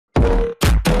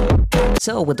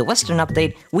So with the Western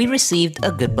update, we received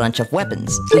a good bunch of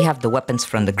weapons. We have the weapons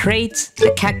from the crates,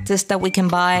 the cactus that we can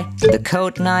buy, the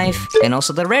coat knife, and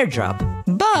also the rare drop.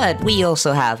 But we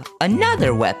also have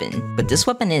another weapon, but this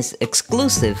weapon is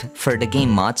exclusive for the game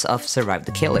mods of Survive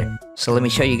the Killer. So let me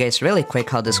show you guys really quick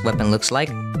how this weapon looks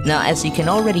like. Now, as you can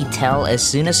already tell, as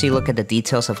soon as you look at the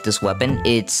details of this weapon,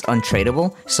 it's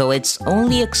untradeable, so it's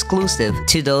only exclusive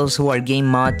to those who are game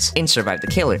mods in Survive the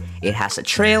Killer. It has a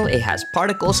trail, it has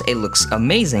particles, it looks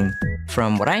amazing.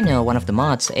 From what I know, one of the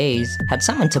mods, Ace, had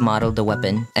someone to model the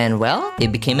weapon, and well,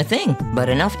 it became a thing. But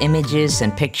enough images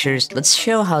and pictures, let's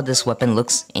show how this weapon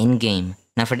looks in-game.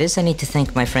 Now for this, I need to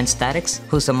thank my friend Statix,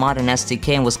 who's a mod in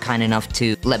SDK and was kind enough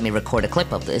to let me record a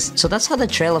clip of this. So that's how the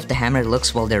trail of the hammer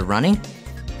looks while they're running.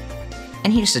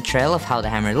 And here's the trail of how the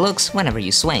hammer looks whenever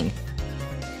you swing.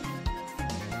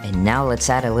 And now let's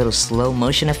add a little slow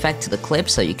motion effect to the clip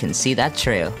so you can see that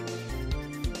trail.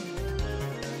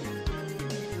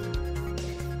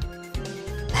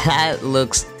 That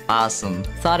looks awesome.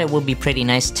 Thought it would be pretty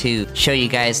nice to show you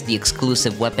guys the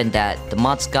exclusive weapon that the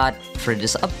mods got for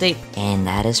this update. And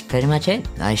that is pretty much it.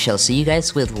 I shall see you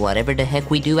guys with whatever the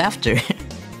heck we do after.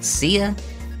 See ya!